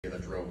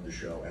that drove the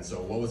show. And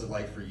so what was it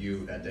like for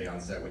you that day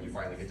on set when you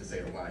finally get to say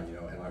the line, and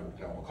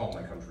I'll call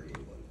my country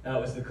England? That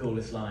was the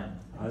coolest line.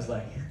 I was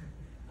like,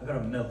 I've got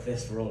to milk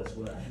this for all it's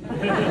worth.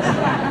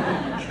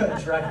 Got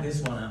to drag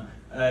this one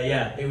out.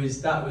 Yeah,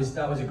 that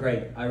was a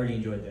great. I really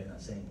enjoyed doing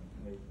that scene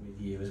with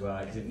you as well,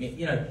 because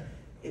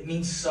it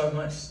means so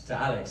much to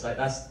Alex. Like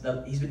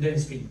he's been doing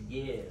this for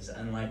years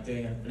and like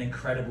doing an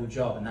incredible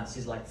job, and that's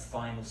his like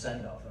final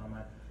send off. And I'm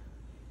like,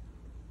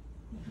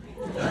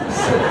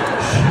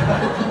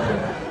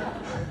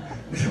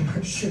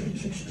 should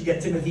you get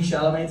Timothy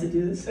Chalamet to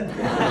do this? He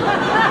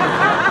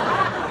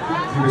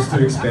was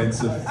too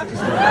expensive.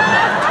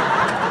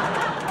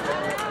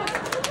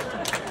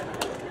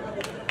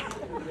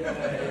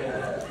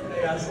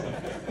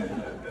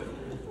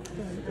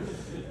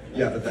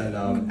 Yeah, but then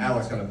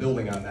Alex, kind of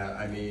building on that,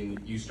 I mean,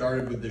 you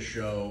started with the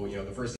show, the first